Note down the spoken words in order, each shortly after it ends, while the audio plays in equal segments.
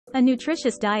A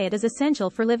nutritious diet is essential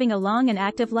for living a long and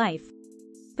active life.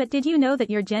 But did you know that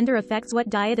your gender affects what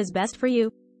diet is best for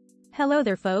you? Hello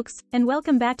there folks, and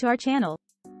welcome back to our channel.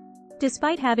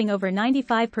 Despite having over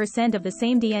 95% of the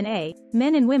same DNA,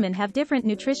 men and women have different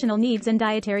nutritional needs and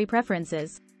dietary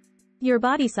preferences. Your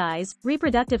body size,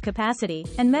 reproductive capacity,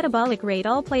 and metabolic rate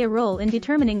all play a role in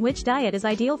determining which diet is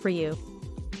ideal for you.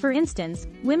 For instance,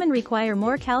 women require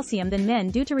more calcium than men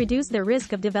due to reduce their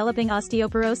risk of developing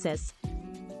osteoporosis.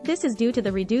 This is due to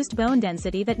the reduced bone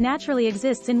density that naturally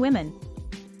exists in women.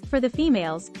 For the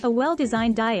females, a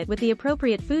well-designed diet with the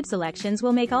appropriate food selections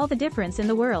will make all the difference in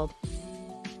the world.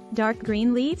 Dark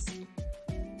green leaves?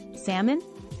 Salmon?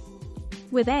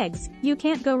 With eggs, you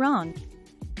can't go wrong.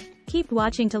 Keep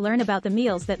watching to learn about the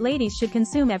meals that ladies should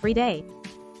consume every day.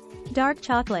 Dark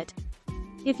chocolate.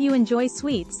 If you enjoy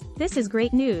sweets, this is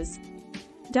great news.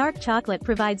 Dark chocolate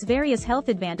provides various health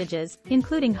advantages,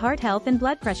 including heart health and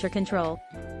blood pressure control.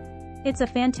 It's a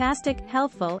fantastic,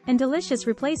 healthful, and delicious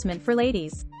replacement for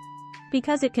ladies.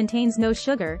 Because it contains no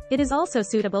sugar, it is also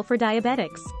suitable for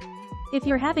diabetics. If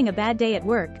you're having a bad day at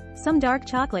work, some dark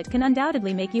chocolate can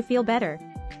undoubtedly make you feel better.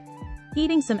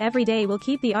 Eating some every day will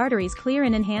keep the arteries clear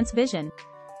and enhance vision.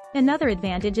 Another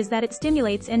advantage is that it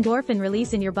stimulates endorphin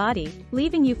release in your body,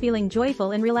 leaving you feeling joyful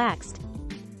and relaxed.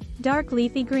 Dark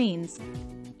leafy greens.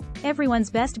 Everyone's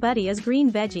best buddy is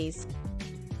green veggies.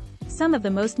 Some of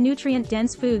the most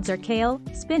nutrient-dense foods are kale,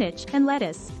 spinach, and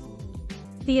lettuce.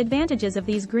 The advantages of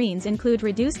these greens include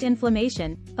reduced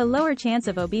inflammation, a lower chance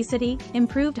of obesity,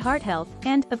 improved heart health,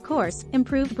 and, of course,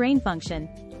 improved brain function.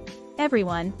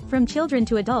 Everyone, from children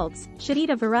to adults, should eat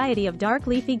a variety of dark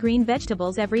leafy green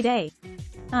vegetables every day.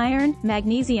 Iron,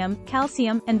 magnesium,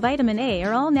 calcium, and vitamin A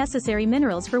are all necessary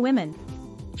minerals for women.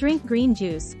 Drink green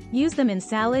juice. Use them in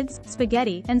salads,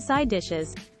 spaghetti, and side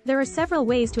dishes. There are several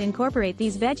ways to incorporate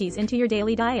these veggies into your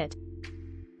daily diet.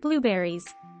 Blueberries.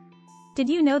 Did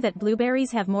you know that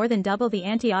blueberries have more than double the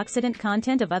antioxidant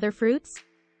content of other fruits?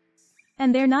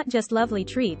 And they're not just lovely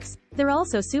treats, they're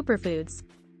also superfoods.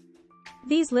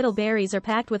 These little berries are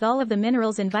packed with all of the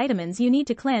minerals and vitamins you need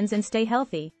to cleanse and stay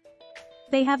healthy.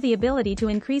 They have the ability to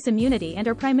increase immunity and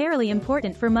are primarily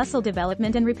important for muscle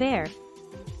development and repair.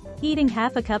 Eating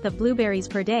half a cup of blueberries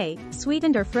per day,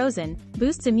 sweetened or frozen,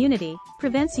 boosts immunity,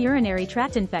 prevents urinary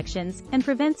tract infections, and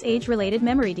prevents age-related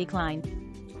memory decline.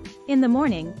 In the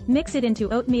morning, mix it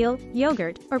into oatmeal,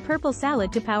 yogurt, or purple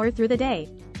salad to power through the day.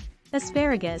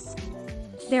 Asparagus.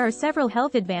 There are several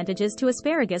health advantages to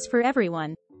asparagus for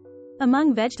everyone.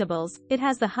 Among vegetables, it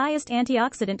has the highest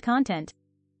antioxidant content.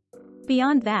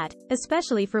 Beyond that,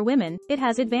 especially for women, it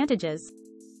has advantages.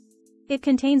 It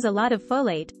contains a lot of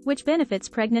folate, which benefits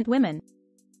pregnant women.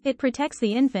 It protects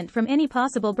the infant from any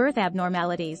possible birth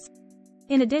abnormalities.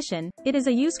 In addition, it is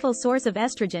a useful source of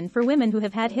estrogen for women who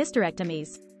have had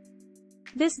hysterectomies.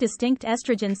 This distinct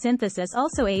estrogen synthesis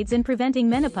also aids in preventing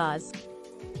menopause.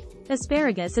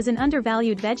 Asparagus is an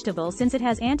undervalued vegetable since it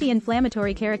has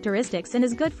anti-inflammatory characteristics and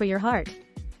is good for your heart.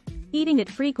 Eating it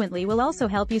frequently will also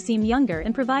help you seem younger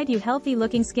and provide you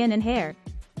healthy-looking skin and hair.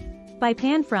 By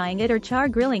pan-frying it or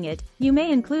char-grilling it, you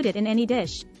may include it in any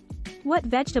dish. What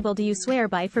vegetable do you swear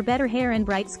by for better hair and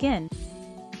bright skin?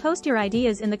 Post your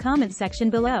ideas in the comments section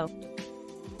below.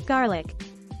 Garlic.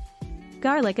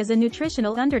 Garlic is a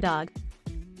nutritional underdog.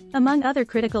 Among other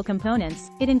critical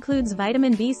components, it includes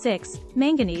vitamin B6,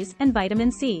 manganese, and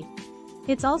vitamin C.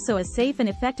 It's also a safe and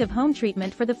effective home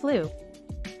treatment for the flu.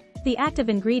 The active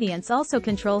ingredients also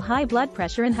control high blood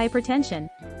pressure and hypertension.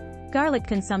 Garlic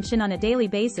consumption on a daily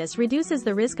basis reduces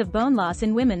the risk of bone loss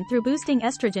in women through boosting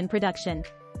estrogen production.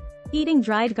 Eating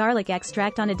dried garlic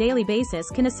extract on a daily basis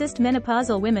can assist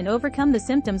menopausal women overcome the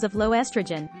symptoms of low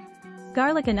estrogen.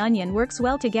 Garlic and onion works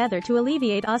well together to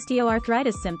alleviate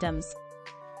osteoarthritis symptoms.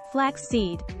 Flax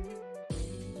seed.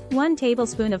 1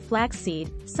 tablespoon of flax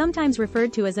seed, sometimes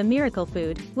referred to as a miracle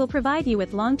food, will provide you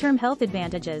with long-term health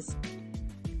advantages.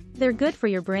 They're good for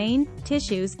your brain,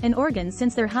 tissues, and organs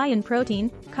since they're high in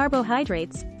protein,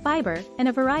 carbohydrates, fiber, and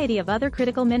a variety of other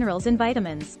critical minerals and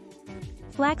vitamins.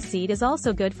 Flaxseed is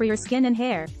also good for your skin and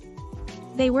hair.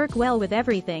 They work well with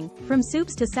everything, from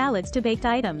soups to salads to baked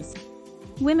items.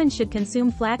 Women should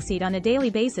consume flaxseed on a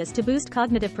daily basis to boost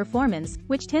cognitive performance,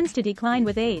 which tends to decline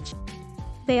with age.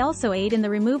 They also aid in the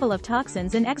removal of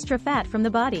toxins and extra fat from the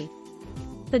body.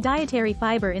 The dietary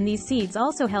fiber in these seeds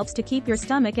also helps to keep your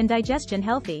stomach and digestion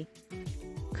healthy.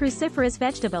 Cruciferous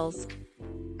vegetables.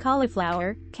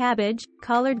 Cauliflower, cabbage,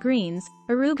 collard greens,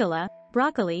 arugula,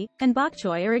 broccoli, and bok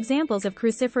choy are examples of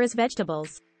cruciferous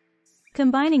vegetables.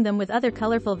 Combining them with other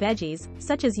colorful veggies,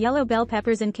 such as yellow bell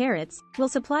peppers and carrots, will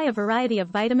supply a variety of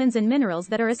vitamins and minerals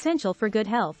that are essential for good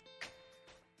health.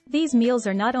 These meals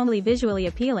are not only visually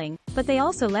appealing, but they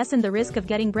also lessen the risk of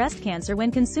getting breast cancer when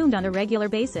consumed on a regular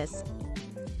basis.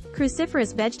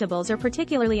 Cruciferous vegetables are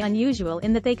particularly unusual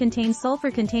in that they contain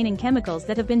sulfur-containing chemicals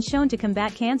that have been shown to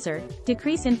combat cancer,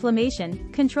 decrease inflammation,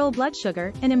 control blood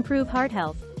sugar, and improve heart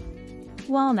health.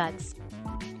 Walnuts.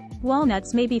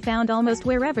 Walnuts may be found almost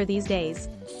wherever these days.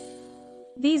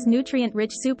 These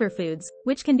nutrient-rich superfoods,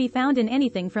 which can be found in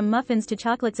anything from muffins to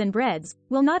chocolates and breads,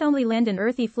 will not only lend an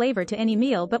earthy flavor to any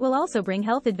meal but will also bring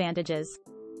health advantages.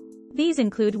 These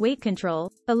include weight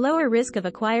control, a lower risk of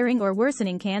acquiring or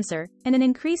worsening cancer, and an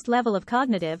increased level of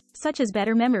cognitive, such as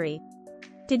better memory.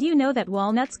 Did you know that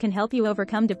walnuts can help you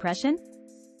overcome depression?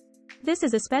 This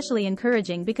is especially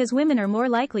encouraging because women are more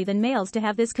likely than males to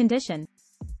have this condition.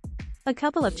 A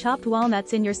couple of chopped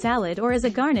walnuts in your salad or as a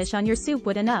garnish on your soup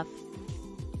would enough.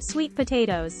 Sweet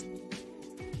potatoes.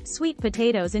 Sweet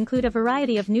potatoes include a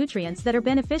variety of nutrients that are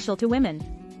beneficial to women.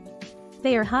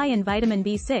 They are high in vitamin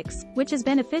B6, which is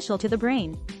beneficial to the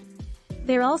brain.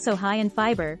 They're also high in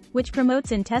fiber, which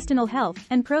promotes intestinal health,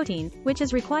 and protein, which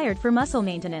is required for muscle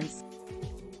maintenance.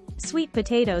 Sweet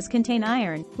potatoes contain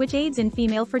iron, which aids in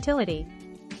female fertility.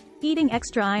 Eating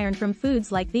extra iron from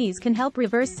foods like these can help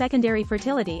reverse secondary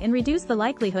fertility and reduce the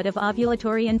likelihood of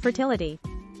ovulatory infertility.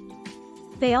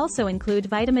 They also include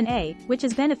vitamin A, which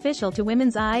is beneficial to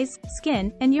women's eyes,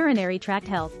 skin, and urinary tract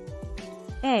health.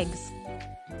 Eggs.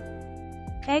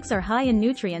 Eggs are high in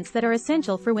nutrients that are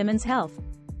essential for women's health.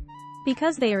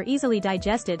 Because they are easily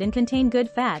digested and contain good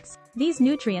fats, these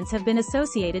nutrients have been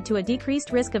associated to a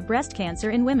decreased risk of breast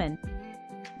cancer in women.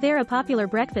 They're a popular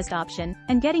breakfast option,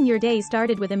 and getting your day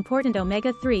started with important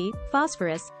omega-3,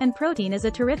 phosphorus, and protein is a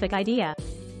terrific idea.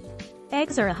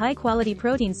 Eggs are a high-quality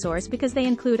protein source because they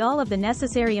include all of the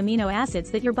necessary amino acids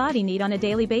that your body needs on a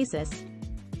daily basis.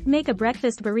 Make a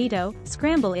breakfast burrito,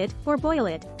 scramble it, or boil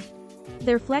it.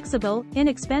 They're flexible,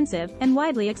 inexpensive, and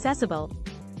widely accessible.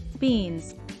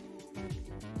 Beans.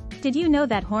 Did you know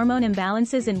that hormone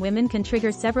imbalances in women can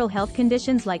trigger several health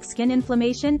conditions like skin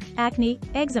inflammation, acne,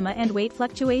 eczema, and weight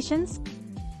fluctuations?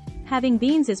 Having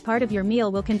beans as part of your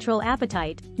meal will control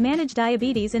appetite, manage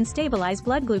diabetes, and stabilize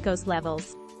blood glucose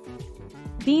levels.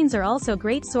 Beans are also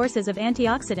great sources of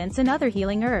antioxidants and other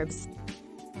healing herbs.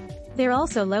 They're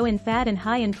also low in fat and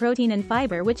high in protein and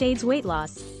fiber, which aids weight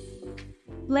loss.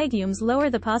 Legumes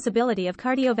lower the possibility of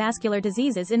cardiovascular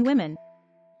diseases in women.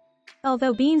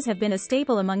 Although beans have been a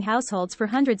staple among households for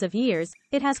hundreds of years,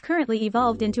 it has currently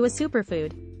evolved into a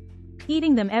superfood.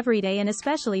 Eating them every day and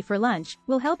especially for lunch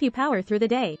will help you power through the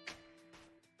day.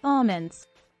 Almonds.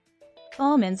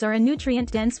 Almonds are a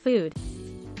nutrient-dense food.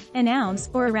 An ounce,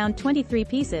 or around 23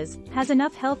 pieces, has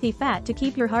enough healthy fat to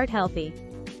keep your heart healthy.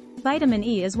 Vitamin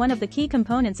E is one of the key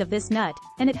components of this nut,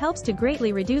 and it helps to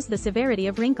greatly reduce the severity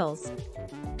of wrinkles.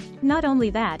 Not only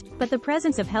that, but the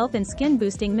presence of health and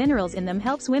skin-boosting minerals in them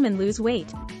helps women lose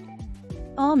weight.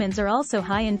 Almonds are also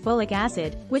high in folic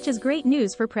acid, which is great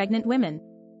news for pregnant women.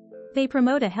 They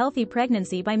promote a healthy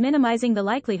pregnancy by minimizing the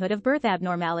likelihood of birth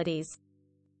abnormalities.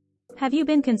 Have you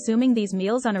been consuming these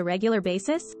meals on a regular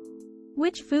basis?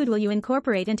 Which food will you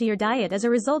incorporate into your diet as a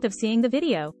result of seeing the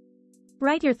video?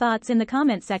 Write your thoughts in the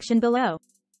comment section below.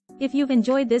 If you've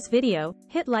enjoyed this video,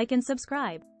 hit like and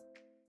subscribe.